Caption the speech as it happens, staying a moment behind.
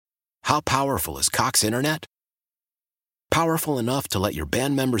How powerful is Cox Internet? Powerful enough to let your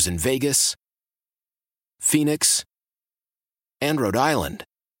band members in Vegas, Phoenix, and Rhode Island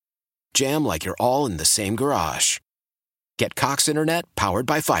jam like you're all in the same garage. Get Cox Internet powered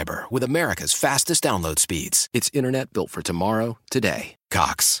by fiber with America's fastest download speeds. It's internet built for tomorrow, today.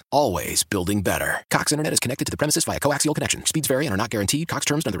 Cox, always building better. Cox Internet is connected to the premises via coaxial connection. Speeds vary and are not guaranteed. Cox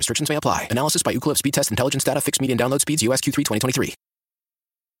terms and other restrictions may apply. Analysis by Ookla Speed Test Intelligence Data. Fixed median download speeds. US Q3 2023.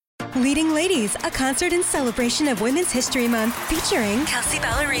 Leading Ladies, a concert in celebration of Women's History Month featuring Kelsey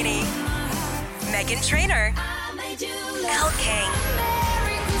Ballerini, Meghan Trainor, Elle King,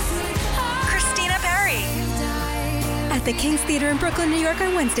 Christina Perri. At the King's Theater in Brooklyn, New York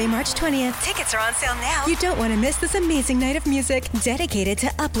on Wednesday, March 20th. Tickets are on sale now. You don't want to miss this amazing night of music dedicated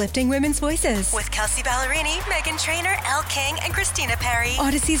to uplifting women's voices. With Kelsey Ballerini, Meghan Trainor, Elle King, and Christina Perri.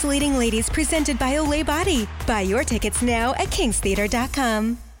 Odyssey's Leading Ladies, presented by Olay Body. Buy your tickets now at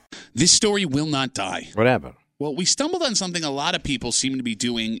kingstheater.com. This story will not die. What happened? Well, we stumbled on something a lot of people seem to be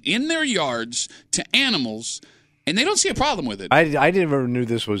doing in their yards to animals, and they don't see a problem with it. I never knew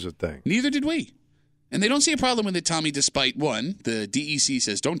this was a thing. Neither did we. And they don't see a problem with it, Tommy, despite, one, the DEC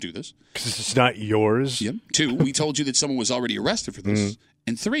says don't do this. Because it's not yours. Yep. Two, we told you that someone was already arrested for this.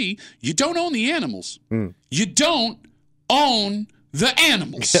 And three, you don't own the animals. You don't own the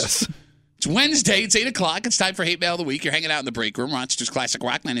animals. Yes. It's Wednesday. It's 8 o'clock. It's time for Hate Mail of the Week. You're hanging out in the break room. Rochester's Classic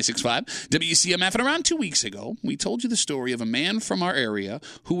Rock 96.5 WCMF. And around 2 weeks ago, we told you the story of a man from our area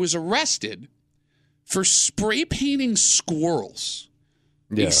who was arrested for spray painting squirrels.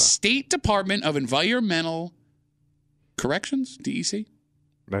 Yeah. The State Department of Environmental Corrections, DEC?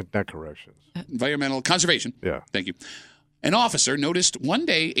 Not corrections. Environmental Conservation. Yeah. Thank you. An officer noticed one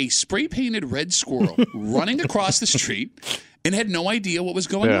day a spray-painted red squirrel running across the street and had no idea what was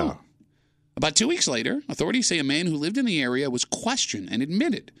going on. About 2 weeks later, authorities say a man who lived in the area was questioned and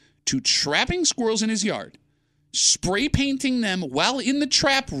admitted to trapping squirrels in his yard, spray painting them while in the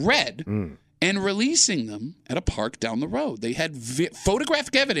trap red, and releasing them at a park down the road. They had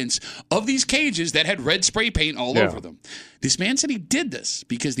photographic evidence of these cages that had red spray paint all over them. This man said he did this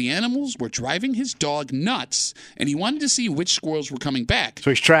because the animals were driving his dog nuts, and he wanted to see which squirrels were coming back. So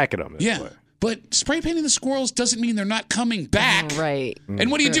he's tracking them this way. But spray painting the squirrels doesn't mean they're not coming back. Right. And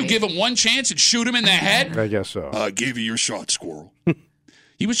what do you do? Give them one chance and shoot them in the head? I guess so. I gave you your shot, squirrel.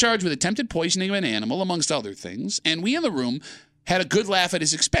 He was charged with attempted poisoning of an animal, amongst other things, and we in the room had a good laugh at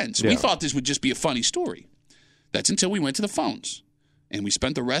his expense. We thought this would just be a funny story. That's until we went to the phones. And we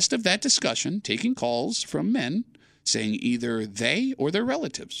spent the rest of that discussion taking calls from men saying either they or their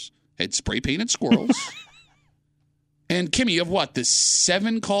relatives had spray-painted squirrels. And Kimmy, of what, the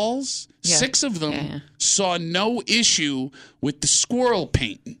 7 calls? Yeah. 6 of them saw no issue with the squirrel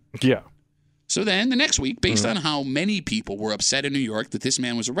painting. Yeah. So then the next week, based on how many people were upset in New York that this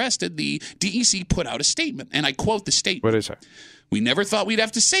man was arrested, the DEC put out a statement. And I quote the statement. What is it? We never thought we'd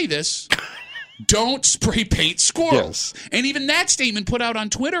have to say this. Don't spray paint squirrels. Yes. And even that statement put out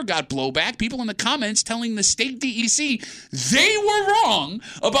on Twitter got blowback. People in the comments telling the state DEC they were wrong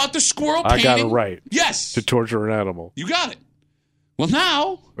about the squirrel painting. I got it right. Yes. To torture an animal. You got it. Well,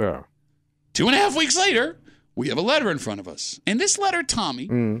 now, 2.5 weeks later, we have a letter in front of us. And this letter,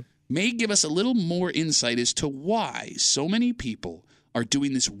 Tommy, may give us a little more insight as to why so many people are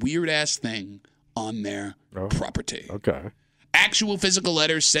doing this weird-ass thing on their property. Okay. Actual physical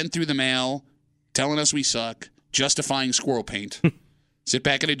letters sent through the mail telling us we suck, justifying squirrel paint. Sit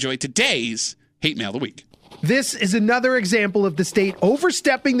back and enjoy today's Hate Mail of the Week. This is another example of the state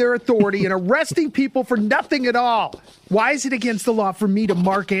overstepping their authority and arresting people for nothing at all. Why is it against the law for me to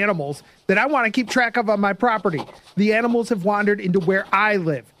mark animals that I want to keep track of on my property? The animals have wandered into where I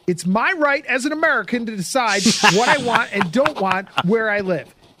live. It's my right as an American to decide what I want and don't want where I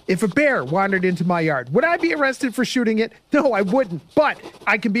live. If a bear wandered into my yard, would I be arrested for shooting it? No, I wouldn't. But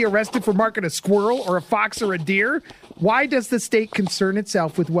I can be arrested for marking a squirrel or a fox or a deer. Why does the state concern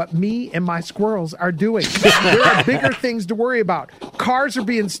itself with what me and my squirrels are doing? There are bigger things to worry about. Cars are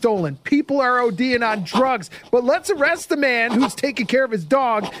being stolen. People are ODing on drugs. But let's arrest the man who's taking care of his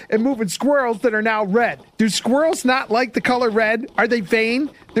dog and moving squirrels that are now red. Do squirrels not like the color red? Are they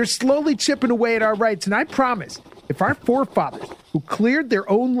vain? They're slowly chipping away at our rights. And I promise, if our forefathers who cleared their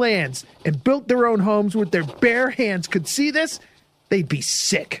own lands and built their own homes with their bare hands could see this, they'd be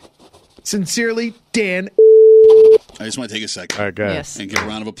sick. Sincerely, Dan. I just want to take a second All right, go ahead. Yes. and give a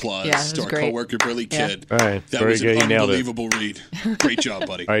round of applause Yeah, to our great. coworker, Billy Kidd. All right. That Very was good. an You nailed it. unbelievable read. Great job,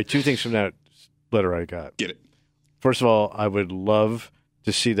 buddy. All right, 2 things from that letter I got. Get it. First of all, I would love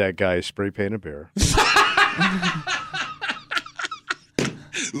to see that guy spray paint a bear.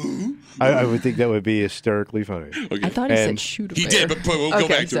 I would think that would be hysterically funny. Okay. I thought he said shoot a bear. He did, but we'll go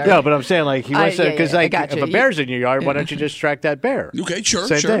back to it. No, but I'm saying like he wants to because like gotcha. if a bear's in your yard, why don't you just track that bear? Okay, sure,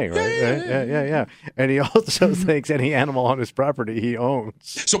 Same sure. thing, right? Yeah. And he also thinks any animal on his property he owns.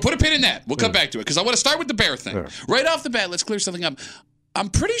 So put a pin in that. We'll come back to it because I want to start with the bear thing. Yeah. Right off the bat, let's clear something up. I'm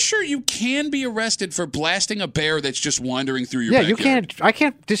pretty sure you can be arrested for blasting a bear that's just wandering through your backyard. You can't. I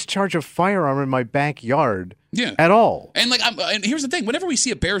can't discharge a firearm in my backyard. Yeah. At all. And and here's the thing: whenever we see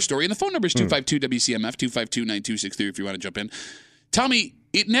a bear story, and the phone number is 252-WCMF 252-9263 if you want to jump in. Tommy,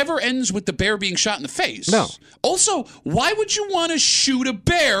 it never ends with the bear being shot in the face. No. Also, why would you want to shoot a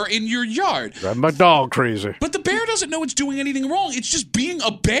bear in your yard? Drive my dog crazy. But the bear doesn't know it's doing anything wrong. It's just being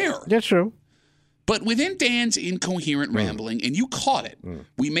a bear. That's true. But within Dan's incoherent rambling, and you caught it,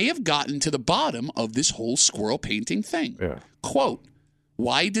 we may have gotten to the bottom of this whole squirrel painting thing. Yeah. Quote,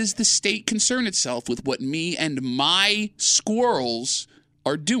 why does the state concern itself with what me and my squirrels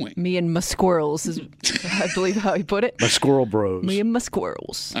are doing? Me and my squirrels is, I believe, how he put it. My squirrel bros. Me and my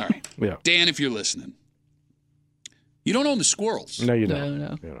squirrels. All right. Yeah. Dan, if you're listening, you don't own the squirrels. No, you don't.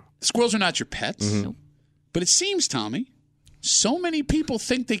 No. The squirrels are not your pets. Nope. But it seems, Tommy, so many people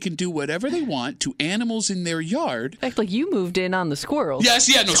think they can do whatever they want to animals in their yard. In fact, like you moved in on the squirrels.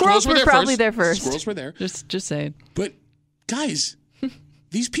 Yes, yeah, no, squirrels were there probably first. there first. Squirrels were there. Just saying. But, guys,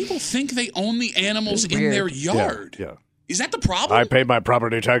 these people think they own the animals in weird. their yard. Yeah. Is that the problem? I pay my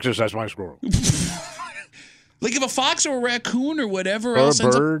property taxes. That's my squirrel. Like if a fox or a raccoon or whatever Or else a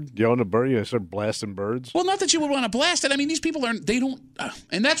ends up... bird. You own a bird. You start blasting birds. Well, not that you would want to blast it. I mean, these people aren't, they don't,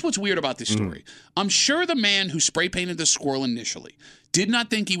 and that's what's weird about this story. I'm sure the man who spray painted the squirrel initially did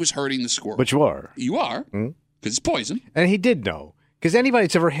not think he was hurting the squirrel. But you are. You are, because it's poison. And he did know. Because anybody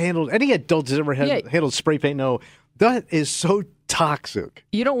that's ever handled, any adult that's ever handled spray paint know that is so toxic.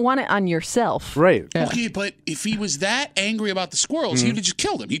 You don't want it on yourself. Right. Yeah. Okay, but if he was that angry about the squirrels, he would have just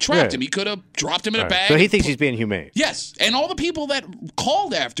killed him. He trapped him. He could have dropped him in a bag. So he thinks he's being humane. Yes, and all the people that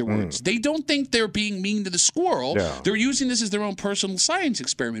called afterwards, they don't think they're being mean to the squirrel. Yeah. They're using this as their own personal science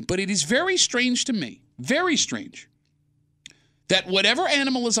experiment. But it is very strange to me, very strange, that whatever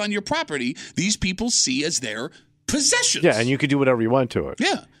animal is on your property, these people see as their possessions. Yeah, and you could do whatever you want to it.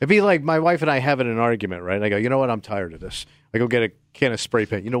 Yeah. It'd be like my wife and I having an argument, right? And I go, you know what? I'm tired of this. I go get a can of spray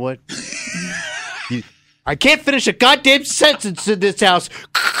paint. You know what? I can't finish a goddamn sentence in this house.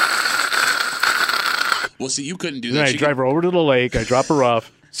 Well, see, you couldn't do Then that. I drive her over to the lake. I drop her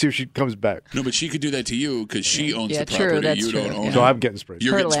off. See if she comes back. No, but she could do that to you because she owns the true, property. that's You true. don't own it. So I'm getting spray paint.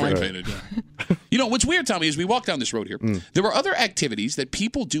 You're Her getting spray land. painted. Yeah. You know, what's weird, Tommy, is we walk down this road here. There are other activities that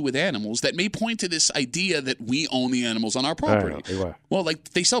people do with animals that may point to this idea that we own the animals on our property. Why? Well, like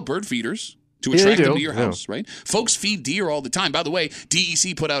they sell bird feeders to Yeah, they attract them do. to your Yeah. house, right? Folks feed deer all the time. By the way,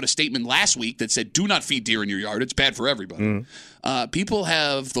 DEC put out a statement last week that said, do not feed deer in your yard. It's bad for everybody. People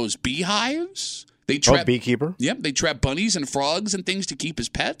have those beehives. They trap, beekeeper? Yep, they trap bunnies and frogs and things to keep as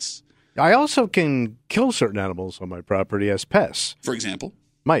pets, I also can kill certain animals on my property as pests. for example.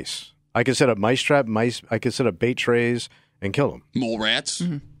 Mice. I can set up mice trap. Mice. I can set up bait trays and kill them. Mole rats,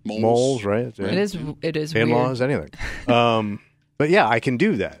 Moles, right? It is weird. In-laws, anything. But yeah, I can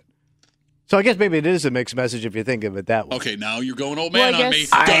do that. So I guess maybe it is a mixed message if you think of it that way. Okay, now you're going old man Well, I on me.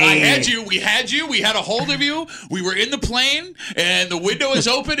 guess- I had you. We had you. We had a hold of you. We were in the plane, and the window is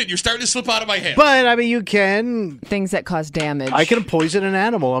open, and you're starting to slip out of my hand. But I mean, you can. Things that cause damage. I can poison an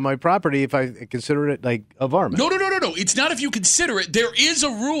animal on my property if I consider it like a varmint. No. It's not if you consider it. There is a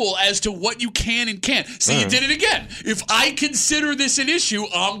rule as to what you can and can't. See, you did it again. If I consider this an issue,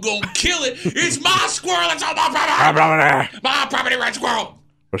 I'm going to kill it. It's my squirrel. It's on my property. My property, red squirrel.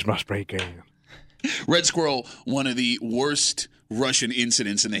 Where's my spray can? Red squirrel, one of the worst Russian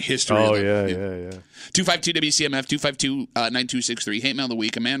incidents in the history Oh, of the... yeah. 252-WCMF, 252-9263. Hate Mail of the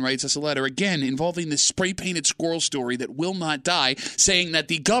Week. A man writes us a letter, again, involving this spray-painted squirrel story that will not die, saying that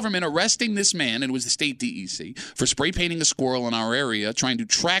the government arresting this man, and it was the state DEC, for spray-painting a squirrel in our area, trying to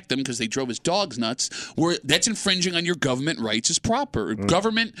track them because they drove his dogs nuts, that's infringing on your government rights as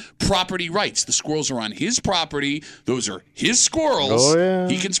government property rights. The squirrels are on his property. Those are his squirrels. Oh, yeah.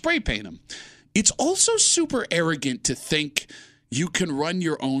 He can spray paint them. It's also super arrogant to think you can run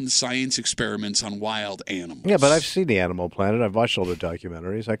your own science experiments on wild animals. Yeah, but I've seen the Animal Planet. I've watched all the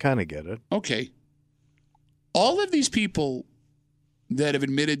documentaries. I kind of get it. Okay. All of these people that have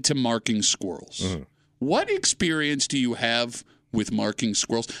admitted to marking squirrels, what experience do you have with marking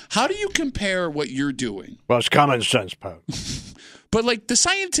squirrels? How do you compare what you're doing? Well, it's common sense, Pat. But like the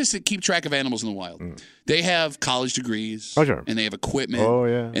scientists that keep track of animals in the wild, they have college degrees, Oh, sure. and they have equipment,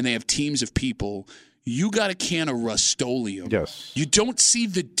 and they have teams of people. You got a can of Rust-Oleum. Yes. You don't see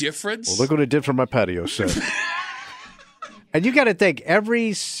the difference? Well, look what it did for my patio set. And you got to think,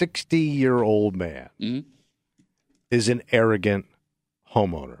 every 60-year-old man is an arrogant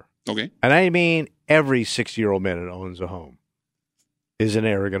homeowner. Okay. And I mean every 60-year-old man that owns a home is an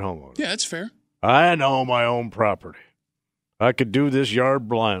arrogant homeowner. Yeah, that's fair. I know my own property. I could do this yard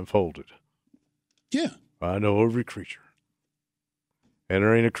blindfolded. Yeah. I know every creature. And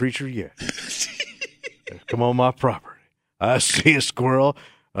there ain't a creature yet. Come on my property. I see a squirrel.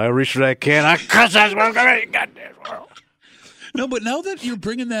 I reach for that can. I cuss that squirrel. Goddamn squirrel. No, but now that you're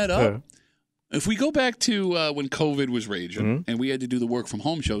bringing that up, if we go back to when COVID was raging and we had to do the work from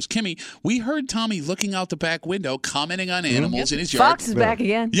home shows, Kimmy, we heard Tommy looking out the back window, commenting on animals in his yard. Fox is back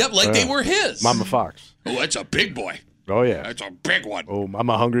again. Yep, like they were his. Mama Fox. Oh, that's a big boy. Oh, yeah. That's a big one. Oh, I'm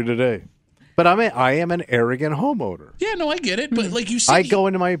hungry today. But I am an arrogant homeowner. Yeah, no, I get it. But like you said, I go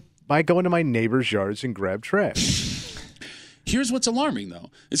into my neighbors' yards and grab trash. Here's what's alarming,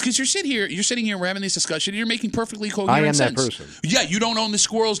 though. It's because you're sitting here, we're having this discussion, and you're making perfectly coherent sense. I am that person. Yeah, you don't own the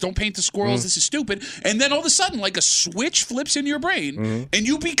squirrels, don't paint the squirrels, this is stupid. And then all of a sudden, like a switch flips in your brain, and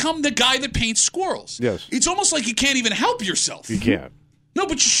you become the guy that paints squirrels. Yes. It's almost like you can't even help yourself. You can't. No,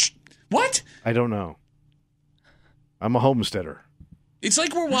 but what? I don't know. I'm a homesteader. It's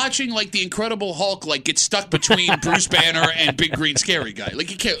like we're watching like the Incredible Hulk like get stuck between Bruce Banner and Big Green Scary Guy. Like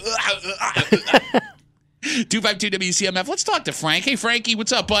you can't. 252 WCMF. Let's talk to Frank. Hey, Frankie,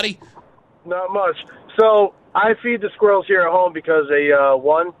 what's up, buddy? Not much. So I feed the squirrels here at home because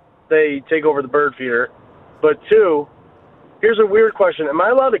one, they take over the bird feeder, but two, here's a weird question: am I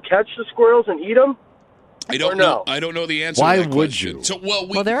allowed to catch the squirrels and eat them? I don't know. I don't know the answer. Why to that would question. you? So,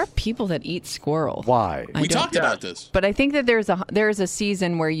 well, there are people that eat squirrel. Why? We talked about this. But I think that there's a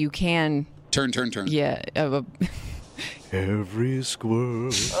season where you can turn. Yeah. Every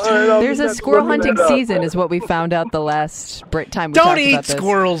squirrel. There's a squirrel hunting season, is what we found out the last time we talked about this. Don't eat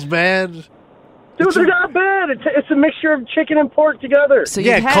squirrels, man. Dude, they're not bad. It's a mixture of chicken and pork together. So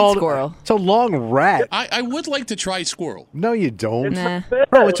you've had squirrel. It's a long rat. I would like to try squirrel. No, you don't. Nah.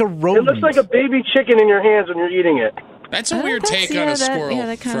 Bro, it's a rodent. It looks like a baby chicken in your hands when you're eating it. That's a weird take on a squirrel, yeah,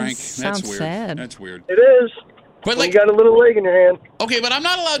 that Frank. sounds That's weird. sad. That's weird. It is. But you got a little leg in your hand. Okay, but I'm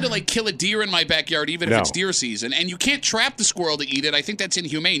not allowed to like kill a deer in my backyard, even if it's deer season. And you can't trap the squirrel to eat it. I think that's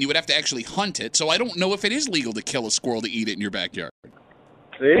inhumane. You would have to actually hunt it. So I don't know if it is legal to kill a squirrel to eat it in your backyard.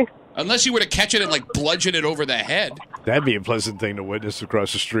 See? Unless you were to catch it and like bludgeon it over the head. That'd be a pleasant thing to witness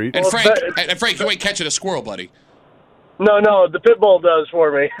across the street. And Frank, you ain't catching a squirrel, buddy. No, the pit bull does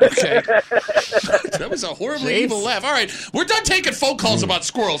for me. Okay. That was a horribly evil laugh. All right, we're done taking phone calls about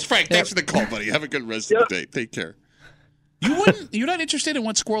squirrels. Frank, thanks for the call, buddy. Have a good rest of the day. Take care. You're not interested in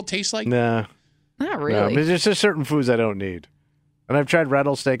what squirrel tastes like? Nah. Not really. No, there's just certain foods I don't need. And I've tried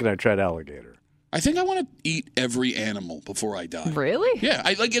rattlesnake and I've tried alligator. I think I want to eat every animal before I die. Really? Yeah.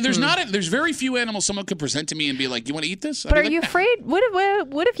 There's very few animals someone could present to me and be like, "You want to eat this?" But are you afraid?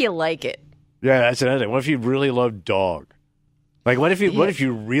 What if you like it? Yeah, that's another thing. What if you really love dog? Like, what if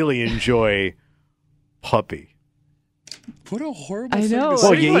you really enjoy puppy? What a horrible thing to say.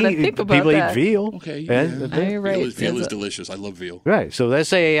 Well, people eat veal. Okay, yeah. Veal is delicious. I love veal. Right. So let's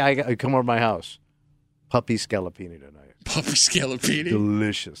say I come over to my house. Puppy scallopini tonight. Puppy scallopini?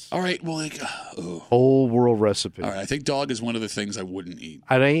 Delicious. All right, well, whole world recipe. All right, I think dog is one of the things I wouldn't eat.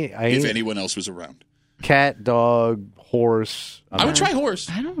 If anyone else was around. Cat, dog, horse. I would try horse.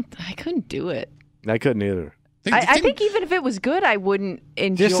 I couldn't do it. I couldn't either. I think even if it was good, I wouldn't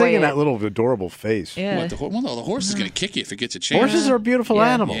enjoy it. Just thinking that little adorable face. Yeah. The horse is going to kick you if it gets a chance. Horses are a beautiful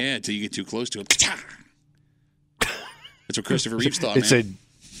animal. Yeah, until you get too close to it. That's what Christopher Reeves thought, It's a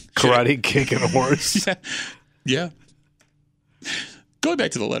karate kick and a horse. Yeah. Going back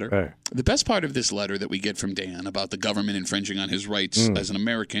to the letter, right. The best part of this letter that we get from Dan about the government infringing on his rights as an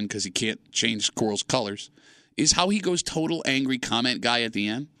American because he can't change squirrels' colors is how he goes total angry comment guy at the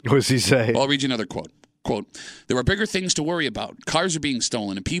end. What does he say? I'll read you another quote. Quote, there are bigger things to worry about. Cars are being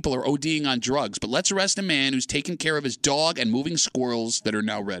stolen and people are ODing on drugs, but let's arrest a man who's taking care of his dog and moving squirrels that are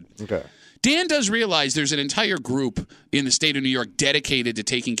now red. Okay. Dan does realize there's an entire group in the state of New York dedicated to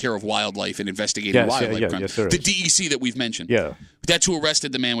taking care of wildlife and investigating wildlife crime. Yes, there the is. DEC that we've mentioned. Yeah. That's who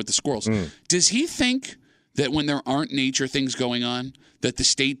arrested the man with the squirrels. Does he think that when there aren't nature things going on, that the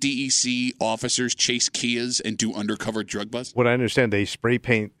state DEC officers chase Kias and do undercover drug busts? What I understand, they spray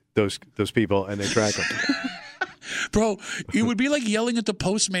paint those people and they track them. Bro, it would be like yelling at the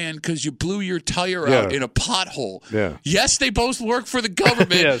postman because you blew your tire out in a pothole. Yeah. Yes, they both work for the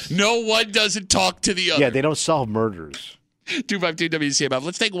government. Yes. No one doesn't talk to the other. Yeah, they don't solve murders. 252 WCMF.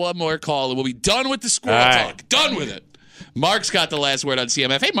 Let's take one more call and we'll be done with the squirrel talk. Done with it. Mark's got the last word on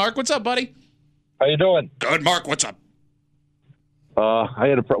CMF. Hey, Mark, what's up, buddy? How you doing? Good, Mark. What's up? I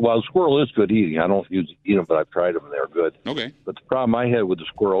had a squirrel is good eating. I don't usually eat them, but I've tried them and they're good. Okay. But the problem I had with the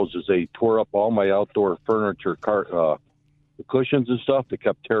squirrels is they tore up all my outdoor furniture, the cushions and stuff. They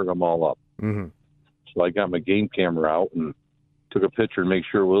kept tearing them all up. Mm-hmm. So I got my game camera out and took a picture to make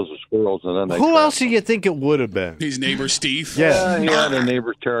sure it was the squirrels. And then who else do you think it would have been? His neighbor Steve. Yeah, the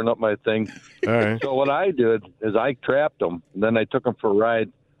neighbors tearing up my thing. All right. So what I did is I trapped them, and then I took them for a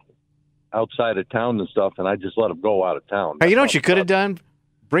ride outside of town and stuff, and I just let them go out of town. Hey, you know what you could have done?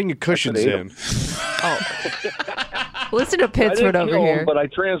 Bring your cushions in. Listen to Pittsford over here. Them, but I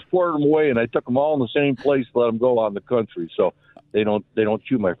transported them away, and I took them all in the same place to let them go out in the country, so they don't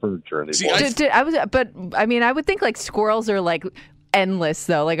chew my furniture anymore. See, I would think like squirrels are like endless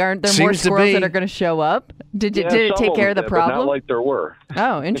though. Like, aren't there more squirrels that are going to show up? Did it take care of the problem? But not like there were.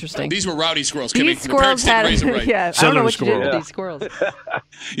 Oh, interesting. These were rowdy squirrels. These squirrels had right. Yeah, I don't know what you did with these squirrels.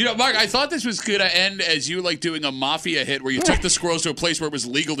 Mark, I thought this was going to end as you like doing a mafia hit where you took the squirrels to a place where it was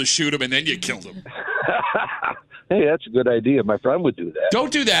legal to shoot them and then you killed them. Hey, that's a good idea. My friend would do that.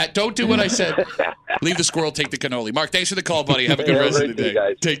 Don't do that. Don't do what I said. Leave the squirrel, take the cannoli. Mark, thanks for the call, buddy. Have a good rest of the day.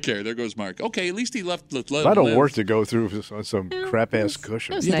 Guys. Take care. There goes Mark. Okay, at least he left. A lot of work to go through on some crap-ass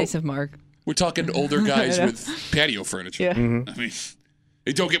cushions. It was nice of Mark. We're talking older guys with patio furniture. Yeah. Mm-hmm. I mean,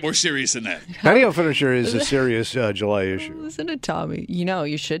 it don't get more serious than that. Patio furniture is a serious July issue. Listen to Tommy.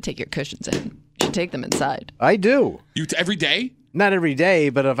 You should take your cushions in. You should take them inside. I do. You every day? Not every day,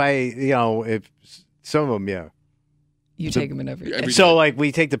 but if some of them, yeah. You take them in every day. So, like,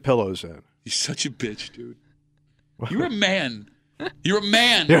 we take the pillows in. You're such a bitch, dude. You're a man. You're a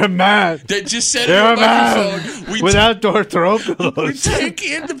man. You're a man. That just said You're on a the man. microphone. With outdoor throw We pillows. take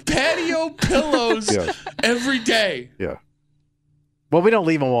in the patio pillows every day. Yeah. Well, we don't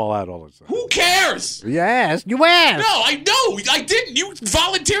leave them all out all the time. Who cares? You asked. You asked. No, I know. I didn't. You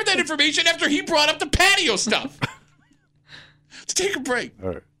volunteered that information after he brought up the patio stuff. Let's take a break. All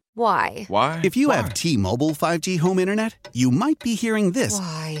right. Why? If you have T-Mobile 5G home internet, you might be hearing this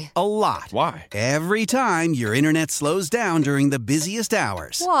a lot. Why? Every time your internet slows down during the busiest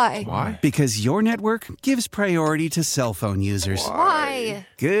hours. Why? Because your network gives priority to cell phone users. Why?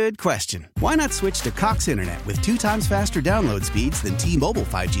 Good question. Why not switch to Cox Internet with 2 times faster download speeds than T-Mobile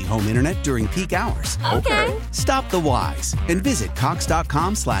 5G home internet during peak hours? Okay. Stop the whys and visit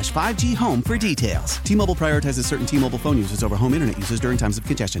cox.com/5G home for details. T-Mobile prioritizes certain T-Mobile phone users over home internet users during times of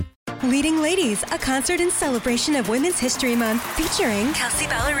congestion. Leading Ladies, a concert in celebration of Women's History Month featuring Kelsey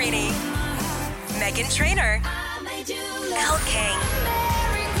Ballerini, Meghan Trainor, Elle King,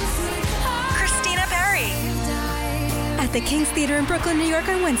 Christina Perry. At the King's Theater in Brooklyn, New York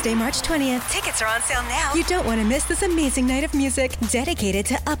on Wednesday, March 20th. Tickets are on sale now. You don't want to miss this amazing night of music dedicated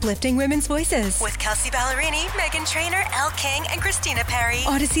to uplifting women's voices. With Kelsey Ballerini, Meghan Trainor, Elle King, and Christina Perry.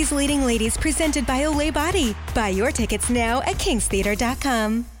 Odyssey's Leading Ladies presented by Olay Body. Buy your tickets now at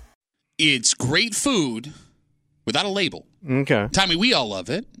kingstheater.com. It's great food without a label. Okay. Tommy, we all love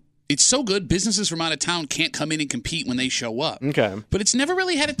it. It's so good, businesses from out of town can't come in and compete when they show up. Okay. But it's never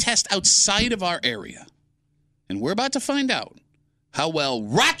really had a test outside of our area. And we're about to find out how well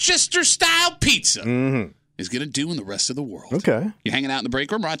Rochester-style pizza is going to do in the rest of the world. Okay. You're hanging out in the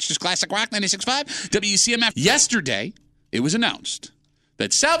break room, Rochester's Classic Rock 96.5, WCMF. Yesterday, it was announced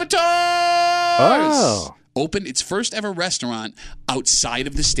that Salvatore's opened its first ever restaurant outside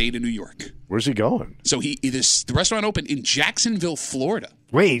of the state of New York. Where's he going? So the restaurant opened in Jacksonville, Florida.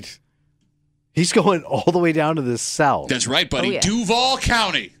 Wait. He's going all the way down to the south. That's right, buddy. Duval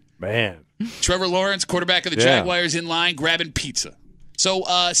County. Man. Trevor Lawrence, quarterback of the Jaguars, in line grabbing pizza. So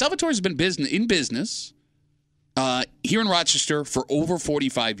Salvatore has been in business here in Rochester for over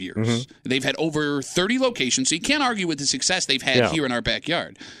 45 years. Mm-hmm. They've had over 30 locations, so you can't argue with the success they've had here in our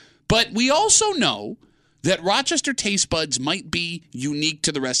backyard. But we also know that Rochester taste buds might be unique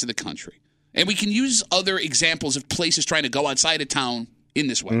to the rest of the country. And we can use other examples of places trying to go outside of town in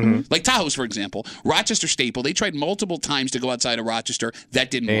this way. Mm-hmm. Like Tahoe's, for example. Rochester staple. They tried multiple times to go outside of Rochester.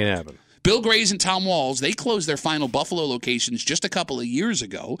 That didn't work. Bill Gray's and Tom Walls, they closed their final Buffalo locations just a couple of years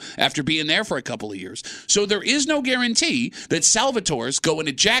ago after being there for a couple of years. So there is no guarantee that Salvatore's going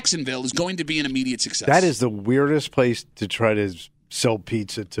to Jacksonville is going to be an immediate success. That is the weirdest place to try to sell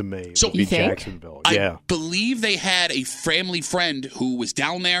pizza to me. So you think? Jacksonville. I believe they had a family friend who was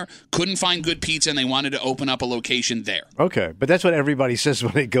down there, couldn't find good pizza, and they wanted to open up a location there. Okay, but that's what everybody says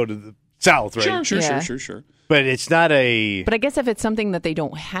when they go to the south, right? Sure. But it's not a... But I guess if it's something that they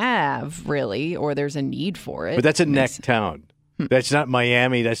don't have, really, or there's a need for it. But that's a neck town. That's not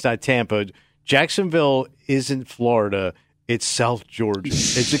Miami. That's not Tampa. Jacksonville isn't Florida. It's South Georgia.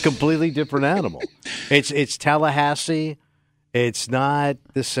 It's a completely different animal. It's Tallahassee. It's not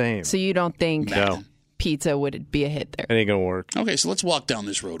the same. So you don't think pizza would be a hit there. It ain't going to work. Okay, so let's walk down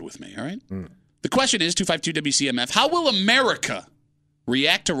this road with me, all right? The question is, 252-WCMF, how will America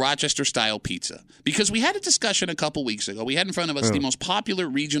react to Rochester-style pizza? Because we had a discussion a couple weeks ago. We had in front of us the most popular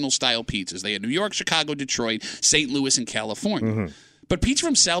regional-style pizzas. They had New York, Chicago, Detroit, St. Louis, and California. But pizza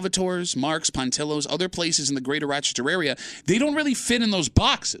from Salvatore's, Mark's, Pontillo's, other places in the greater Rochester area, they don't really fit in those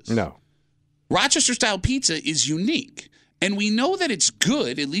boxes. No. Rochester-style pizza is unique. And we know that it's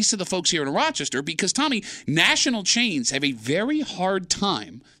good, at least to the folks here in Rochester, because, Tommy, national chains have a very hard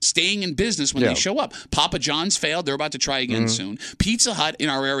time staying in business when they show up. Papa John's failed. They're about to try again soon. Pizza Hut in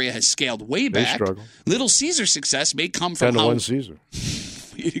our area has scaled way back. They struggle. Little Caesar's success may come from how expensive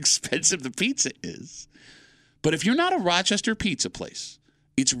the pizza is. But if you're not a Rochester pizza place,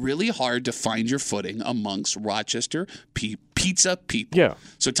 it's really hard to find your footing amongst Rochester pizza people. Yeah.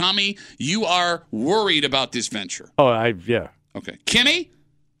 So, Tommy, you are worried about this venture. Yeah. Okay. Kimmy?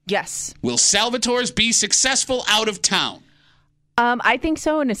 Yes. Will Salvatore's be successful out of town? I think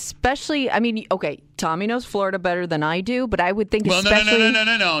so, and especially, I mean, okay, Tommy knows Florida better than I do, but I would think especially...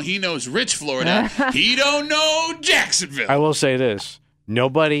 No. He knows rich Florida. He don't know Jacksonville. I will say this.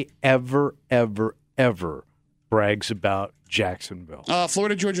 Nobody ever brags about Jacksonville.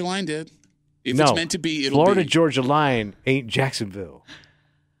 Florida Georgia Line did. If it's meant to be, it'll Florida be. Georgia Line ain't Jacksonville.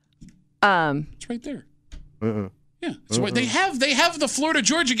 It's right there. Yeah, it's right. They have the Florida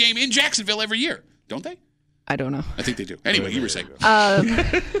Georgia game in Jacksonville every year, don't they? I don't know. I think they do. Anyway, you were saying.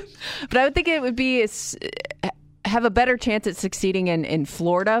 But I would think it would be have a better chance at succeeding in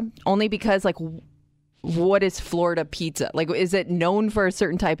Florida, only because what is Florida pizza? Like, is it known for a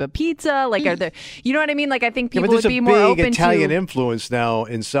certain type of pizza? Like, are there, you know what I mean? Like, I think people would be more open to... there's a big Italian influence now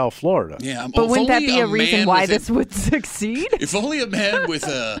in South Florida. Yeah, but wouldn't that be a reason why this would succeed? If only a man with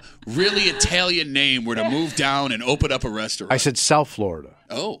a really Italian name were to move down and open up a restaurant. I said South Florida.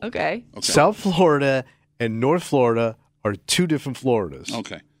 Oh. Okay. South Florida and North Florida are two different Floridas.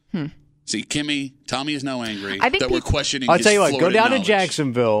 Okay. See, Tommy is now angry I think that we're questioning I'll his tell you what, Florida go down knowledge. to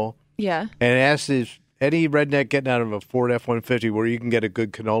Jacksonville and ask any redneck getting out of a Ford F-150 where you can get a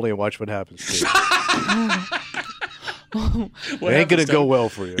good cannoli and watch what happens to you. It ain't going to go well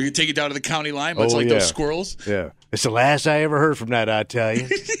for you. You can take it down to the county line, much like those squirrels. Yeah. It's the last I ever heard from that, I tell you.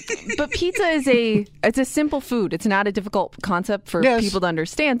 But pizza is it's a simple food. It's not a difficult concept for people to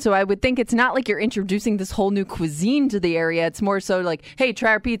understand. So I would think it's not like you're introducing this whole new cuisine to the area. It's more so like, hey,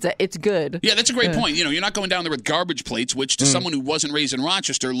 try our pizza. It's good. Yeah, that's a great point. You know, you're not going down there with garbage plates, which to someone who wasn't raised in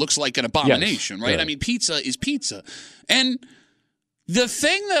Rochester looks like an abomination, right? I mean, pizza is pizza. And the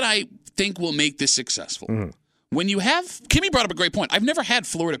thing that I think will make this successful, when you have, Kimmy brought up a great point. I've never had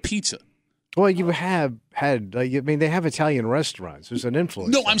Florida pizza. Well, you have had, they have Italian restaurants. There's an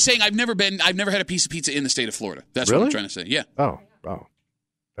influence. No, I'm saying I've never had a piece of pizza in the state of Florida. That's what I'm trying to say. Yeah. Oh.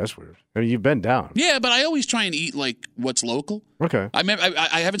 That's weird. I mean, you've been down. Yeah, but I always try and eat like what's local. Okay.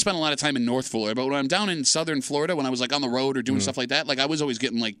 I haven't spent a lot of time in North Florida, but when I'm down in Southern Florida, when I was like on the road or doing stuff like that, like I was always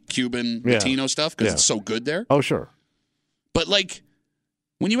getting like Cuban, Latino stuff because it's so good there. Oh, sure. But like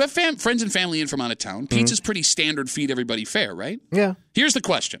when you have friends and family in from out of town, pizza's pretty standard feed everybody fare, right? Yeah. Here's the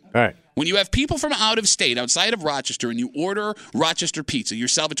question. All right. When you have people from out of state, outside of Rochester, and you order Rochester pizza, your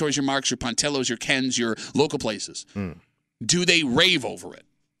Salvatore's, your Mark's, your Pontillo's, your Ken's, your local places, do they rave over it?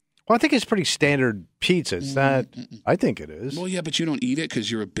 Well, I think it's pretty standard pizza. It's not. I think it is. Well, yeah, but you don't eat it because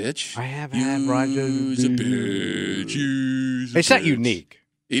you're a bitch. I have had Rochester. You's a bitch. It's not unique.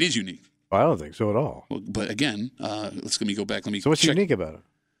 It is unique. Well, I don't think so at all. Well, but again, let me go back. So what's unique about it?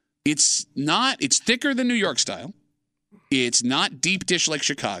 It's thicker than New York style. It's not deep dish like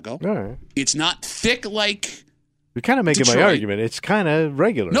Chicago. All right. It's not thick like You're kind of making Detroit. my argument. It's kind of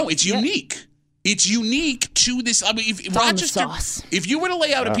regular. No, it's unique. It's unique to this. I mean, if Rochester, if you were to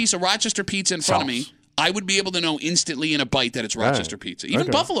lay out a piece of Rochester pizza in front of me, I would be able to know instantly in a bite that it's Rochester pizza.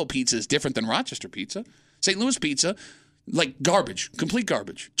 Even Buffalo pizza is different than Rochester pizza. St. Louis pizza, like garbage, complete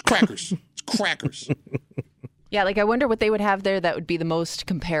garbage. It's crackers. It's crackers. Yeah, like I wonder what they would have there that would be the most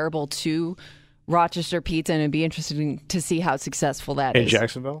comparable to Rochester pizza, and it'd be interesting to see how successful that is. In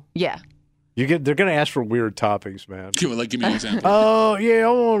Jacksonville? Yeah. They're going to ask for weird toppings, man. Give me an example. Oh, yeah, I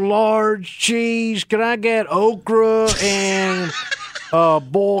want large cheese. Can I get okra and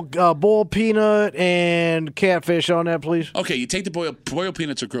boiled peanut and catfish on that, please? Okay, you take the boiled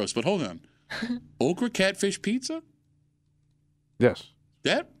peanuts are gross, but hold on. Okra catfish pizza? Yes.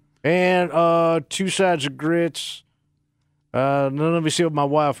 That? And 2 sides of grits. Let me see what my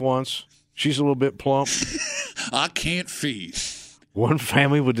wife wants. She's a little bit plump. I can't feed. 1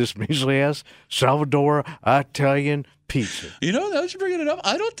 family with this measly ass Salvador Italian pizza. You know, that was bringing it up.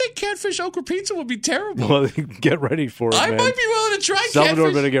 I don't think catfish okra pizza would be terrible. Well, get ready for it, I man. might be willing to try Salvador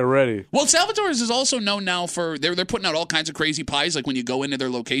catfish. better get ready. Well, Salvador's is also known now for they're putting out all kinds of crazy pies. Like when you go into their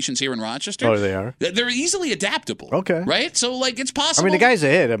locations here in Rochester. Oh, they are. They're easily adaptable. Okay, right? So like it's possible. I mean, the guy's a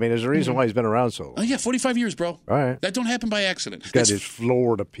hit. I mean, there's a reason why he's been around so long. Oh yeah, 45 years, bro. All right, that don't happen by accident. He's got his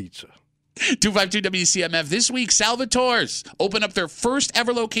Florida pizza. 252 WCMF. This week, Salvatore's open up their first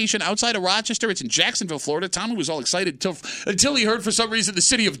ever location outside of Rochester. It's in Jacksonville, Florida. Tommy was all excited until he heard for some reason the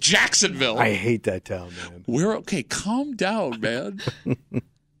city of Jacksonville. I hate that town, man. We're okay. Calm down, man.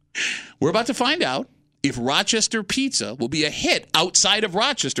 We're about to find out if Rochester pizza will be a hit outside of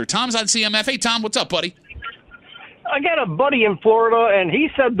Rochester. Tom's on CMF. Hey, Tom, what's up, buddy? I got a buddy in Florida, and he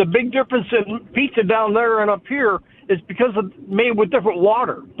said the big difference in pizza down there and up here is because it's made with different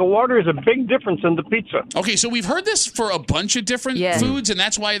water. The water is a big difference in the pizza. Okay, so we've heard this for a bunch of different foods, and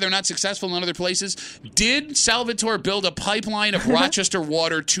that's why they're not successful in other places. Did Salvatore build a pipeline of Rochester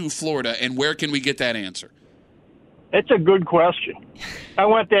water to Florida, and where can we get that answer? It's a good question. I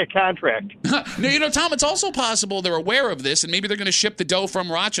want that contract. Now, you know, Tom, it's also possible they're aware of this, and maybe they're going to ship the dough from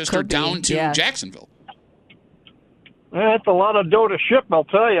Rochester down to Jacksonville. That's a lot of dough to ship, I'll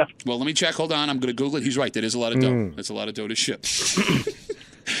tell you. Well, let me check. Hold on. I'm going to Google it. He's right. That is a lot of dough. That's a lot of dough to ship.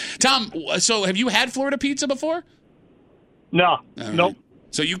 Tom, so have you had Florida pizza before? No. Right. Nope.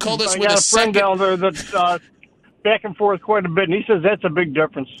 So you called us I with got a a friend second... down there that's back and forth quite a bit, and he says that's a big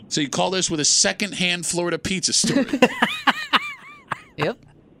difference. So you called us with a second-hand Florida pizza story. Yep.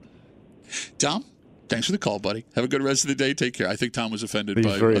 Tom, thanks for the call, buddy. Have a good rest of the day. Take care. I think Tom was offended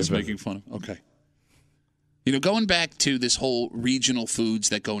by us making fun of him. Okay. You know, going back to this whole regional foods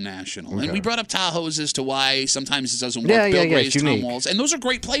that go national, and we brought up Tahoe's as to why sometimes it doesn't work. Bill Gray's, Tom Walls, and those are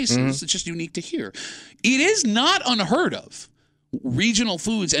great places. It's just unique to hear. It is not unheard of. Regional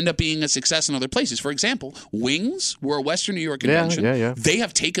foods end up being a success in other places. For example, wings were a Western New York invention. They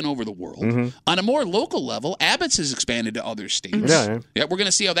have taken over the world. On a more local level, Abbott's has expanded to other states. We're going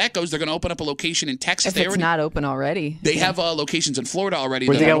to see how that goes. They're going to open up a location in Texas. If it's not open already. They have locations in Florida already.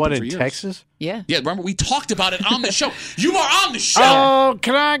 They got one in Texas? Yeah. Yeah, remember, we talked about it on the show. You are on the show. Oh,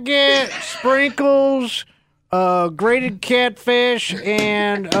 can I get sprinkles, grated catfish,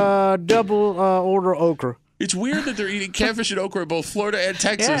 and double order okra? It's weird that they're eating catfish and okra in both Florida and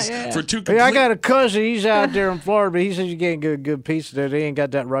Texas for two complete... Hey, I got a cousin. He's out there in Florida, but he says you can't get good pizza there. They ain't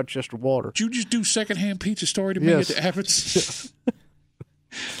got that Rochester water. Did you just do secondhand pizza story to me at the Abbott's?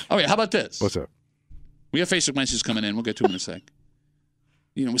 All right, how about this? What's up? We have Facebook messages coming in. We'll get to them in a sec.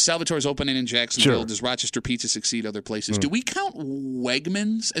 You know, with Salvatore's opening in Jacksonville, does Rochester pizza succeed other places? Do we count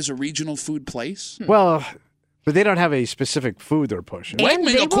Wegmans as a regional food place? Well... But they don't have a specific food they're pushing.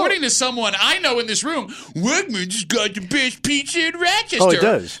 Wegmans, according to someone I know in this room, Wegmans got the best pizza in Rochester. Oh, it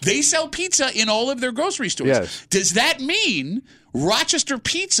does. They sell pizza in all of their grocery stores. Yes. Does that mean Rochester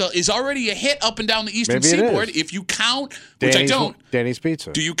pizza is already a hit up and down the Eastern Seaboard? If you count, which I don't. Danny's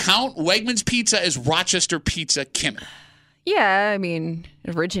Pizza. Do you count Wegmans Pizza as Rochester Pizza, Kim? Yeah, I mean,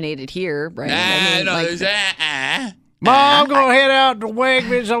 it originated here, right? Mom, I'm going to head out to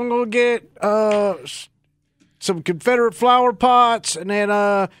Wegmans. I'm going to get... some Confederate flower pots, and then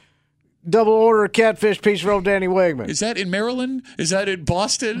double order of catfish pizza from Danny Wegman. Is that in Maryland? Is that in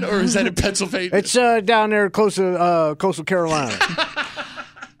Boston? Or is that in Pennsylvania? It's down there close to coastal Carolina.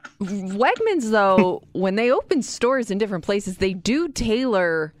 Wegmans, though, when they open stores in different places, they do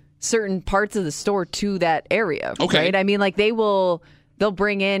tailor certain parts of the store to that area. Okay. Right? I mean, like they'll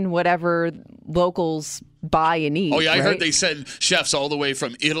bring in whatever locals buy and eat. Oh, yeah, I right? heard they send chefs all the way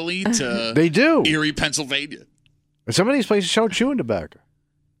from Italy to They do. Erie, Pennsylvania. Some of these places sell chewing tobacco.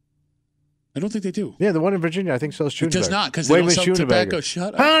 I don't think they do. Yeah, the one in Virginia, I think, sells chewing tobacco. It does not, because they don't sell tobacco.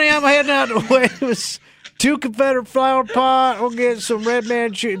 Shut up. Honey, I'm heading out to Wegmans. 2 Confederate flower pot. We'll get some Red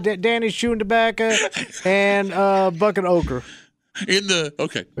Man Danny's chewing tobacco and a bucket of okra.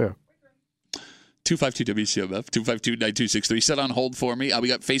 Okay. Yeah. 252-WCMF, 252-9263. Set on hold for me. We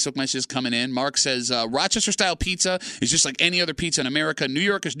got Facebook messages coming in. Mark says, Rochester-style pizza is just like any other pizza in America. New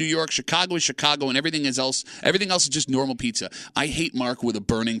York is New York. Chicago is Chicago. And everything else is just normal pizza. I hate Mark with a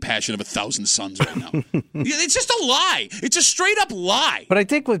burning passion of 1,000 suns right now. It's just a lie. It's a straight-up lie. But I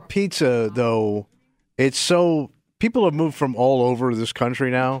think with pizza, though, it's so... People have moved from all over this country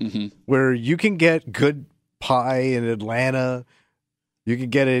now where you can get good pie in Atlanta... You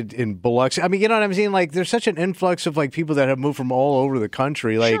can get it in Biloxi. I mean, you know what I'm saying? Like, there's such an influx of, like, people that have moved from all over the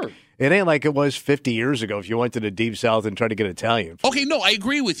country. Like, It ain't like it was 50 years ago if you went to the Deep South and tried to get Italian food. Okay, no, I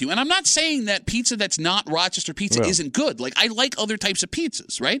agree with you. And I'm not saying that pizza that's not Rochester pizza isn't good. Like, I like other types of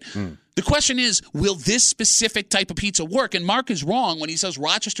pizzas, right? The question is, will this specific type of pizza work? And Mark is wrong when he says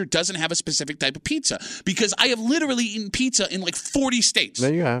Rochester doesn't have a specific type of pizza, because I have literally eaten pizza in like 40 states.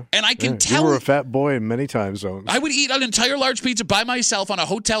 There you have. And I can tell. You were a fat boy in many time zones. I would eat an entire large pizza by myself on a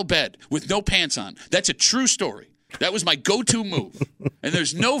hotel bed with no pants on. That's a true story. That was my go-to move. And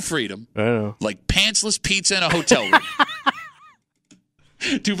there's no freedom like pantsless pizza in a hotel room.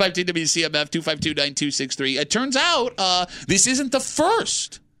 252-WCMF, 252-9263. It turns out this isn't the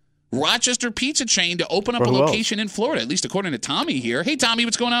first Rochester pizza chain to open up a location in Florida, at least according to Tommy here. Hey, Tommy,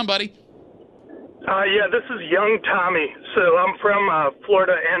 what's going on, buddy? Yeah, this is young Tommy. So I'm from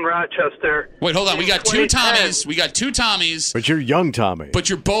Florida and Rochester. Wait, hold on. We got two Tommies. We got two Tommies. But you're young Tommy. But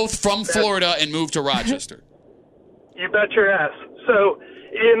you're both from Florida and moved to Rochester. You bet your ass. So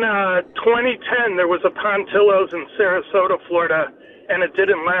in 2010, there was a Pontillo's in Sarasota, Florida, and it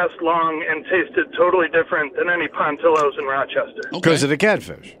didn't last long and tasted totally different than any Pontillo's in Rochester. Because of the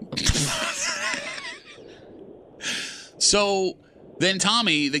catfish. So then,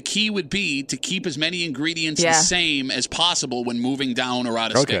 Tommy, the key would be to keep as many ingredients the same as possible when moving down or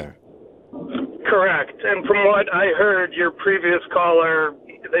out of state. Correct. And from what I heard, your previous caller,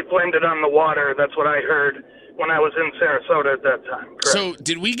 they blamed it on the water. That's what I heard when I was in Sarasota at that time. Correct. So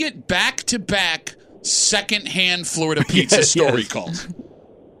did we get back-to-back second-hand Florida pizza story calls?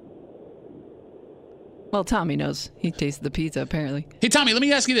 Well, Tommy knows. He tasted the pizza, apparently. Hey, Tommy, let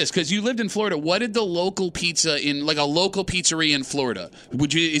me ask you this, because you lived in Florida. What did the local pizza in, like a local pizzeria in Florida,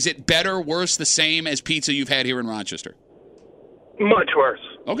 is it better, worse, the same as pizza you've had here in Rochester? Much worse.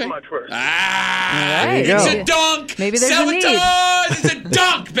 Okay. Much worse. It's a dunk. Maybe there's a need. It's a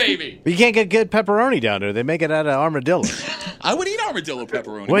dunk, baby. But you can't get good pepperoni down there. They make it out of armadillo. I would eat armadillo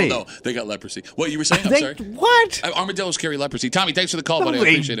pepperoni. Wait. Well, no, they got leprosy. What you were saying? I'm sorry. What? Armadillos carry leprosy. Tommy, thanks for the call, buddy. I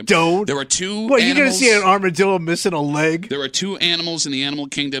appreciate it. Don't. There are two What, animals. you're going to see an armadillo missing a leg? There are two animals in the animal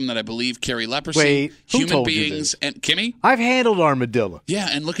kingdom that I believe carry leprosy. Wait, who human told you beings this? and Kimmy? I've handled armadillo. Yeah,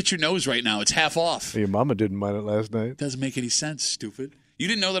 and look at your nose right now. It's half off. Your mama didn't mind it last night. Doesn't make any sense, stupid. You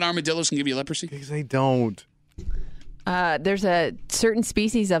didn't know that armadillos can give you leprosy? Because they don't. There's a certain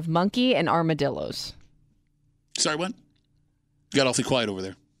species of monkey and armadillos. Sorry, what? You got awfully quiet over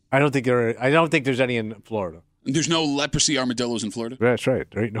there. I don't think there's any in Florida. There's no leprosy armadillos in Florida? That's right.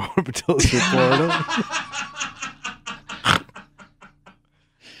 There ain't no armadillos in Florida.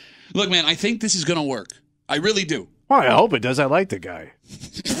 Look, man, I think this is going to work. I really do. Well, I hope it does. I like the guy.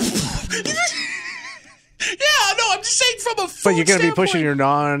 Yeah, no, I'm just saying from a food But you're going to be standpoint. pushing your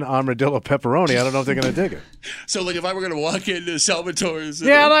non-armadillo pepperoni. I don't know if they're going to dig it. So, like, if I were going to walk into Salvatore's...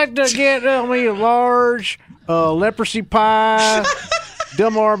 Yeah, I'd like to get me a large leprosy pie,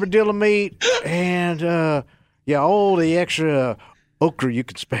 dumb armadillo meat, and all the extra okra you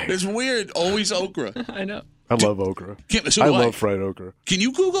can spare. It's weird. Always okra. I know. I love okra. So I do love fried okra. Can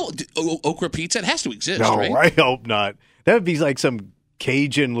you Google okra pizza? It has to exist, No, right? I hope not. That would be like some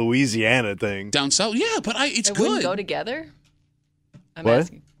Cajun Louisiana thing. Down south? Yeah, but it's It good. wouldn't go together? I'm What?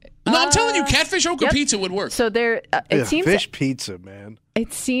 asking. No, I'm telling you, catfish okra Yep. pizza would work. So there, it seems fish pizza, man.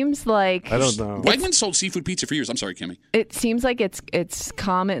 It seems like I don't know. Wegmans sold seafood pizza for years. I'm sorry, Kimmy. It seems like it's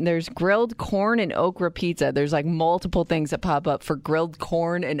common. There's grilled corn and okra pizza. There's like multiple things that pop up for grilled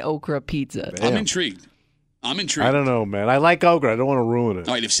corn and okra pizza. I'm intrigued. I don't know, man. I like okra. I don't want to ruin it.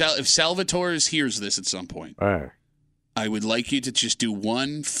 All right, if Salvatore's hears this at some point, All right. I would like you to just do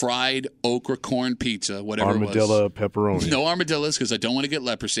one fried okra corn pizza, whatever Armadillo it was. pepperoni. No armadillos, because I don't want to get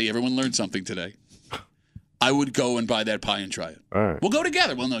leprosy. Everyone learned something today. I would go and buy that pie and try it. All right. We'll go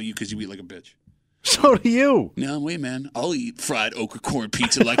together. Well, no, you because you eat like a bitch. So do you. No, wait, man. I'll eat fried okra corn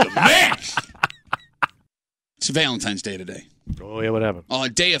pizza like a man. It's Valentine's Day today. Oh, yeah, what happened? A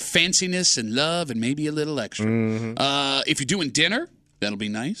day of fanciness and love and maybe a little extra. Mm-hmm. If you're doing dinner, that'll be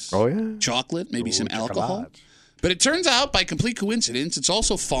nice. Oh, yeah. Chocolate, maybe some alcohol. chocolate. But it turns out, by complete coincidence, it's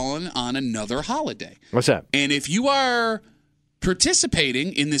also fallen on another holiday. What's that? And if you are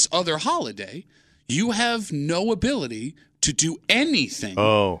participating in this other holiday, you have no ability to do anything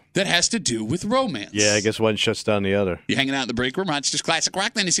that has to do with romance. Yeah, I guess one shuts down the other. You're hanging out in the break room, Rochester's Classic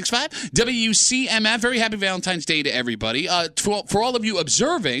Rock 96.5, WCMF. Very happy Valentine's Day to everybody. For all of you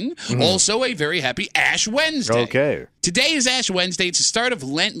observing, also a very happy Ash Wednesday. Okay. Today is Ash Wednesday. It's the start of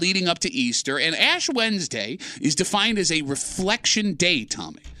Lent leading up to Easter, and Ash Wednesday is defined as a reflection day,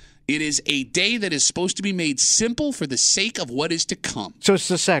 Tommy. It is a day that is supposed to be made simple for the sake of what is to come. So it's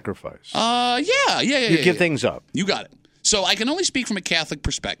the sacrifice. Yeah. You give things up. You got it. So I can only speak from a Catholic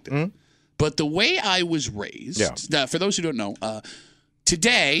perspective, but the way I was raised, for those who don't know,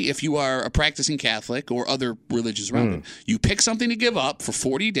 today, if you are a practicing Catholic or other religions around it, you pick something to give up for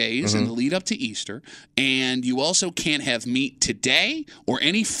 40 days in the lead up to Easter, and you also can't have meat today or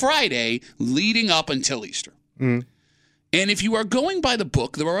any Friday leading up until Easter. And if you are going by the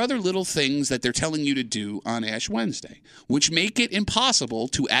book, there are other little things that they're telling you to do on Ash Wednesday, which make it impossible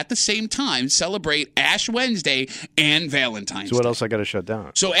to, at the same time, celebrate Ash Wednesday and Valentine's Day. So what else I got to shut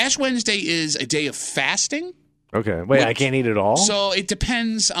down? So Ash Wednesday is a day of fasting. Okay. Wait, I can't eat it all? So it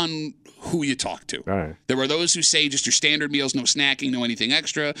depends on who you talk to. All right. There are those who say just your standard meals, no snacking, no anything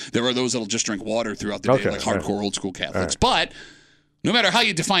extra. There are those that will just drink water throughout the day, like hardcore old school Catholics. But no matter how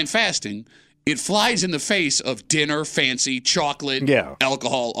you define fasting, it flies in the face of dinner, fancy, chocolate,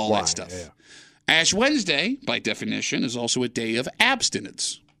 alcohol, all that stuff. Yeah. Ash Wednesday, by definition, is also a day of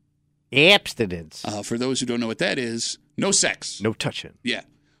abstinence. Abstinence. For those who don't know what that is, no sex. No touching. Yeah,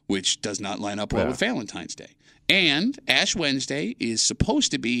 which does not line up well with Valentine's Day. And Ash Wednesday is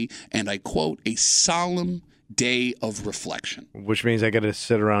supposed to be, and I quote, a solemn day of reflection. Which means I got to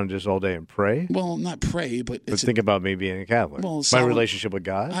sit around just all day and pray? Well, not pray, but think about me being a Catholic. Well, my relationship with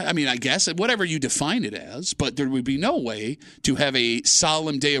God? I mean, I guess, whatever you define it as, but there would be no way to have a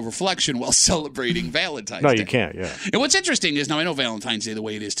solemn day of reflection while celebrating Valentine's Day. No, you can't, And what's interesting is, now I know Valentine's Day, the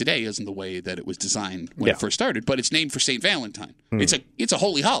way it is today, isn't the way that it was designed when it first started, but it's named for St. Valentine. It's a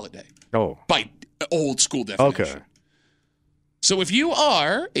holy holiday. Oh. By old school definition. Okay. So if you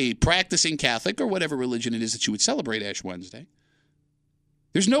are a practicing Catholic or whatever religion it is that you would celebrate Ash Wednesday,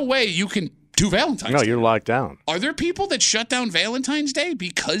 there's no way you can do Valentine's Day. No, you're locked down. Are there people that shut down Valentine's Day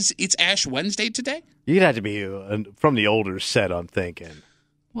because it's Ash Wednesday today? You'd have to be from the older set, I'm thinking.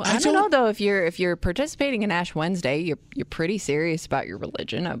 Well, I don't know though. If you're participating in Ash Wednesday, you're pretty serious about your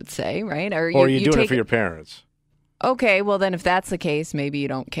religion, I would say, right? Or are you doing it for your parents? Okay, well then, if that's the case, maybe you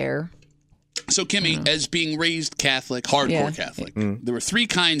don't care. So, Kimmy, as being raised Catholic, hardcore Catholic, there were three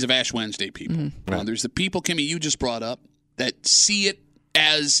kinds of Ash Wednesday people. There's the people, Kimmy, you just brought up, that see it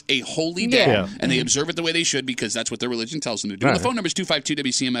as a holy day, and they observe it the way they should because that's what their religion tells them to do. And the phone number is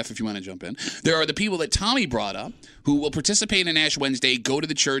 252-WCMF if you want to jump in. There are the people that Tommy brought up who will participate in Ash Wednesday, go to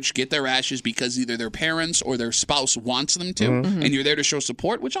the church, get their ashes because either their parents or their spouse wants them to, and you're there to show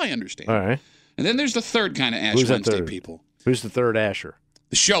support, which I understand. All right. And then there's the third kind of Ash Wednesday people. Who's the third Asher?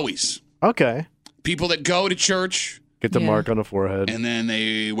 The showies. Okay. People that go to church. Get the mark on the forehead. And then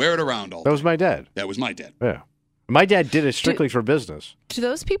they wear it around all day. That was my dad. That was my dad. Yeah. My dad did it strictly for business. Do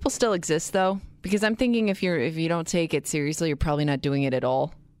those people still exist, though? Because I'm thinking if you don't take it seriously, you're probably not doing it at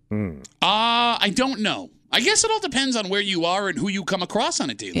all. I don't know. I guess it all depends on where you are and who you come across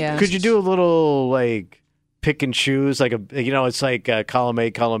on a daily basis. Could you do a little, pick and choose? It's like column A,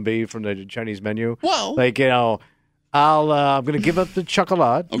 column B from the Chinese menu. Well. I'm going to give up the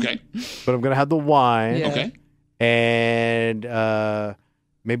chocolate. Okay. But I'm going to have the wine. Yeah. Okay. And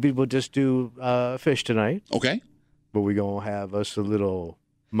maybe we'll just do fish tonight. Okay. But we're going to have us a little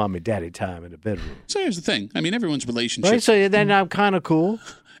mommy-daddy time in the bedroom. So here's the thing. I mean, everyone's relationship. Right, so then I'm kind of cool.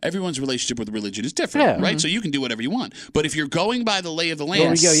 Everyone's relationship with religion is different, right? So you can do whatever you want. But if you're going by the lay of the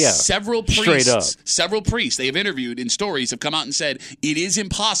land, several priests they have interviewed in stories have come out and said it is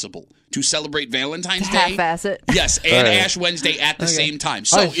impossible to celebrate Valentine's Day. Half-ass it. Yes, and Ash Wednesday at the same time.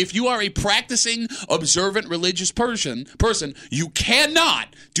 So if you are a practicing, observant, religious person, you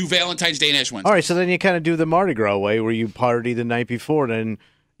cannot do Valentine's Day and Ash Wednesday. All right, so then you kind of do the Mardi Gras way where you party the night before, then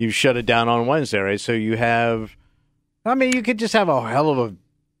you shut it down on Wednesday, right? So you have, you could just have a hell of a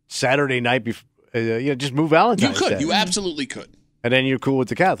Saturday night before, just move Valentine's Day. You could. You absolutely could. And then you're cool with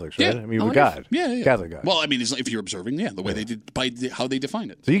the Catholics, right? Yeah. With God. Yeah. Catholic God. Well, if you're observing, the way they did, by how they defined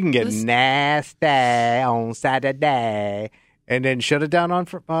it. So you can get nasty on Saturday and then shut it down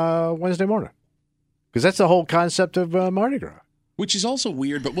on Wednesday morning. Because that's the whole concept of Mardi Gras. Which is also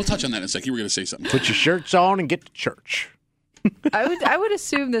weird, but we'll touch on that in a second. You were going to say something. Put your shirts on and get to church. I would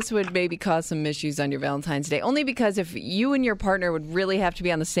assume this would maybe cause some issues on your Valentine's Day, only because if you and your partner would really have to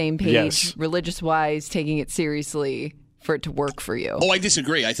be on the same page, religious-wise, taking it seriously for it to work for you. Oh, I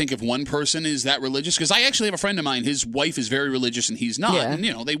disagree. I think if one person is that religious, because I actually have a friend of mine, his wife is very religious and he's not, and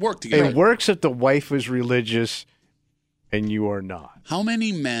they work together. It works if the wife is religious and you are not. How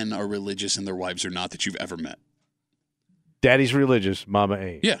many men are religious and their wives are not that you've ever met? Daddy's religious, mama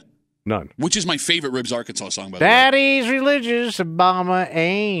ain't. Yeah. None. Which is my favorite Ribs Arkansas song, by the way. Daddy's religious, mama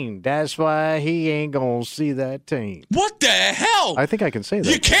ain't. That's why he ain't gonna see that team. What the hell? I think I can say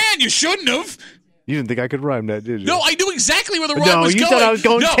that. You can. You shouldn't have. You didn't think I could rhyme that, did you? No, I knew exactly where the rhyme was going. No, you thought I was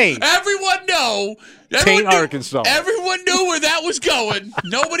going taint. Everyone knew. Taint, Arkansas. Everyone knew where that was going.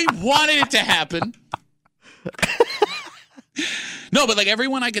 Nobody wanted it to happen. No, but like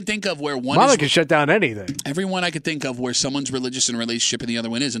everyone I could think of where one Mama can shut down anything. Everyone I could think of where someone's religious in a relationship and the other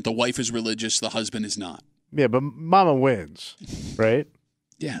one isn't. The wife is religious, the husband is not. Yeah, but Mama wins, right?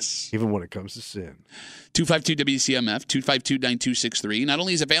 Yes. Even when it comes to sin. 252-WCMF, 252-9263. Not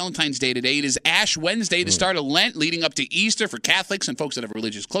only is it Valentine's Day today, it is Ash Wednesday, the start of Lent, leading up to Easter for Catholics and folks that have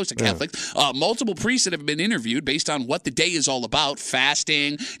religious close to Catholics. Multiple priests that have been interviewed based on what the day is all about.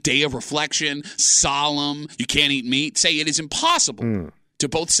 Fasting, day of reflection, solemn, you can't eat meat. Say it is impossible to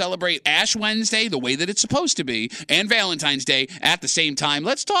both celebrate Ash Wednesday the way that it's supposed to be and Valentine's Day at the same time.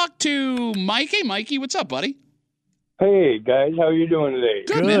 Let's talk to Mike. Hey, Mikey, what's up, buddy? Hey, guys. How are you doing today?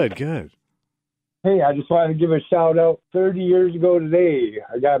 Good. Hey, I just wanted to give a shout-out. 30 years ago today,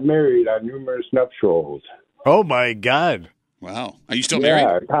 I got married on numerous nuptials. Oh, my God. Wow. Are you still married?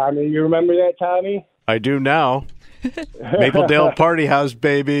 Yeah, Tommy. You remember that, Tommy? I do now. Mapledale Party House,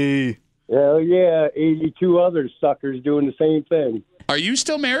 baby. Hell yeah. 82 other suckers doing the same thing. Are you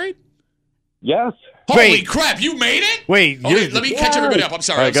still married? Yes. Holy crap, you made it? Wait. Okay, let me catch everybody up. I'm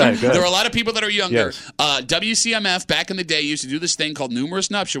sorry. Right, go ahead. There are a lot of people that are younger. Yes. WCMF back in the day used to do this thing called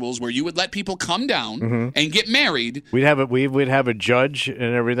numerous nuptials where you would let people come down and get married. We'd have a judge and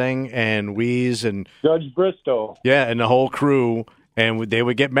everything, and Wheeze and Judge Bristow. Yeah, and the whole crew, and they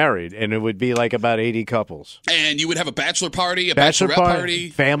would get married, and it would be like about 80 couples. And you would have a bachelor party, a bachelorette party.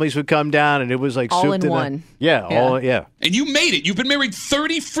 Families would come down, and it was like all souped in one. Yeah. And you made it. You've been married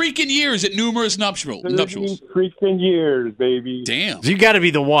 30 freaking years at numerous nuptials. 30 freaking years, baby. Damn. So you got to be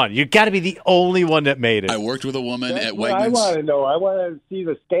the one. You got to be the only one that made it. I worked with a woman That's at what Wegmans. I want to know. I want to see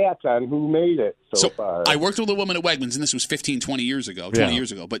the stats on who made it so far. I worked with a woman at Wegmans, and this was 20 years ago,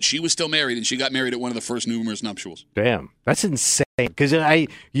 years ago. But she was still married, and she got married at one of the first numerous nuptials. Damn. That's insane. Because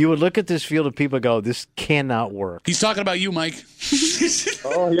you would look at this field of people and go, this cannot work. He's talking about you, Mike.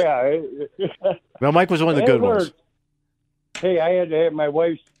 Oh, yeah. No, Mike was one of the good ones. Hey, I had to have my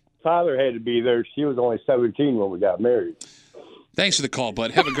wife's father had to be there. She was only 17 when we got married. Thanks for the call,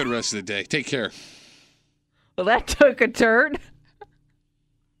 bud. Have a good rest of the day. Take care. Well, that took a turn.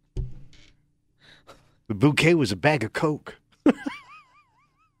 The bouquet was a bag of Coke.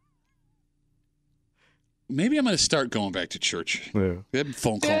 Maybe I'm going to start going back to church. Yeah. That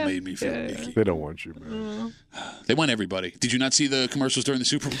phone call made me feel icky. They don't want you, man. They want everybody. Did you not see the commercials during the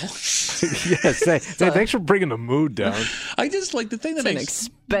Super Bowl? Yes. Thanks for bringing the mood down. I just like the thing that It's an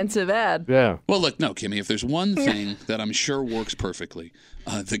expensive ad. Yeah. Well, look, no, Kimmy, if there's one thing that I'm sure works perfectly,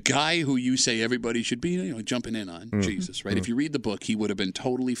 the guy who you say everybody should be jumping in on, Jesus, right? If you read the book, he would have been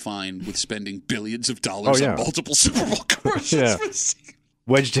totally fine with spending billions of dollars on multiple Super Bowl commercials. Yeah.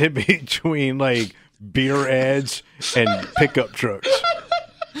 Wedged in between, like, beer ads and pickup trucks.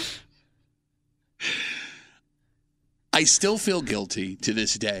 I still feel guilty to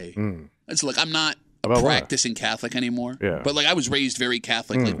this day. It's like I'm not About practicing Catholic anymore. Yeah. But like I was raised very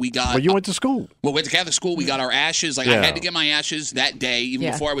Catholic. Like we got. But you went to school. Well, we went to Catholic school. We got our ashes. Like I had to get my ashes that day, even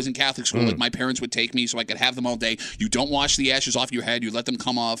before I was in Catholic school. Like my parents would take me so I could have them all day. You don't wash the ashes off your head. You let them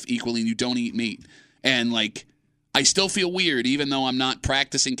come off equally, and you don't eat meat. And like I still feel weird, even though I'm not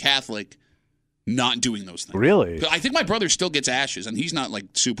practicing Catholic, not doing those things. Really? I think my brother still gets ashes, and he's not like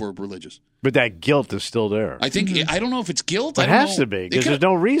super religious. But that guilt is still there. I think I don't know if it's guilt. It has to be because there's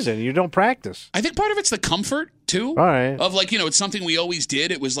no reason. You don't practice. I think part of it's the comfort too. All right. Of like it's something we always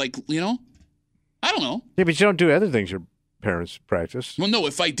did. It was like I don't know. Yeah, but you don't do other things your parents practice. Well, no.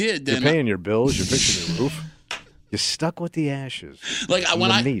 If I did, then you're paying your bills. You're fixing your roof. You're stuck with the ashes. Like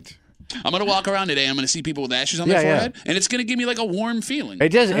when meat. I'm going to walk around today. I'm going to see people with ashes on their forehead, and it's going to give me like a warm feeling. It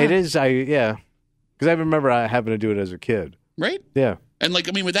does. It is. Because I remember having to do it as a kid. Right? Yeah. And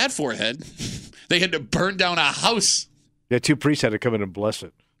with that forehead, they had to burn down a house. Yeah, 2 priests had to come in and bless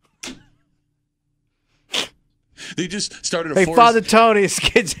it. They just started a Hey, forest. Father Tony, his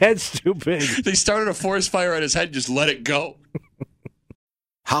kid's head's too big. They started a forest fire on his head and just let it go.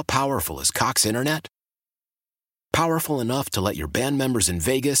 How powerful is Cox Internet? Powerful enough to let your band members in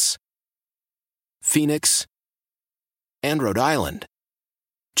Vegas, Phoenix, and Rhode Island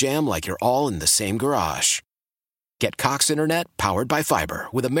jam like you're all in the same garage. Get Cox Internet powered by fiber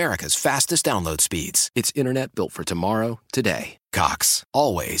with America's fastest download speeds. It's internet built for tomorrow, today. Cox,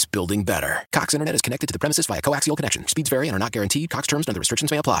 always building better. Cox Internet is connected to the premises via coaxial connection. Speeds vary and are not guaranteed. Cox terms and other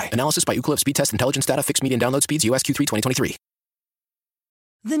restrictions may apply. Analysis by Ookla Speed Test Intelligence Data. Fixed median download speeds. US Q3 2023.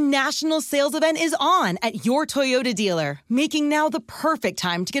 The national sales event is on at your Toyota dealer, making now the perfect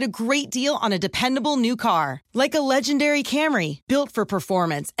time to get a great deal on a dependable new car. Like a legendary Camry, built for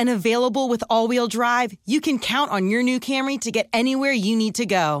performance and available with all-wheel drive, you can count on your new Camry to get anywhere you need to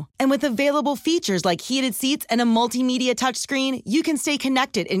go. And with available features like heated seats and a multimedia touchscreen, you can stay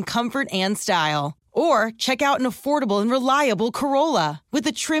connected in comfort and style. Or check out an affordable and reliable Corolla with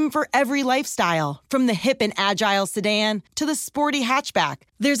a trim for every lifestyle. From the hip and agile sedan to the sporty hatchback,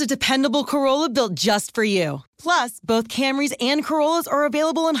 there's a dependable Corolla built just for you. Plus, both Camrys and Corollas are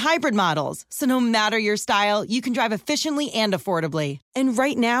available in hybrid models, so no matter your style, you can drive efficiently and affordably. And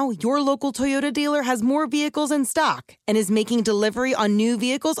right now, your local Toyota dealer has more vehicles in stock and is making delivery on new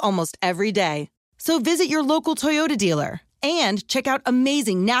vehicles almost every day. So visit your local Toyota dealer. And check out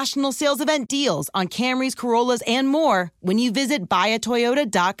amazing national sales event deals on Camrys, Corollas, and more when you visit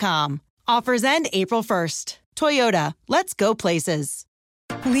buyatoyota.com. Offers end April 1st. Toyota, let's go places.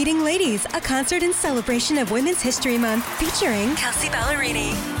 Leading Ladies, a concert in celebration of Women's History Month featuring Kelsey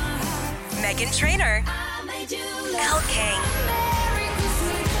Ballerini, Meghan Trainor, Elle King,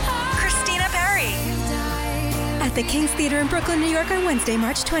 Christina Perri. At the King's Theater in Brooklyn, New York on Wednesday,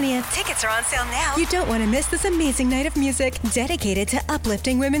 March 20th. Tickets are on sale now. You don't want to miss this amazing night of music dedicated to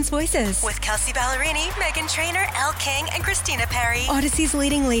uplifting women's voices. With Kelsey Ballerini, Meghan Trainor, Elle King, and Christina Perri. Odyssey's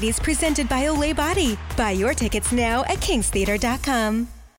Leading Ladies presented by Olay Body. Buy your tickets now at kingstheater.com.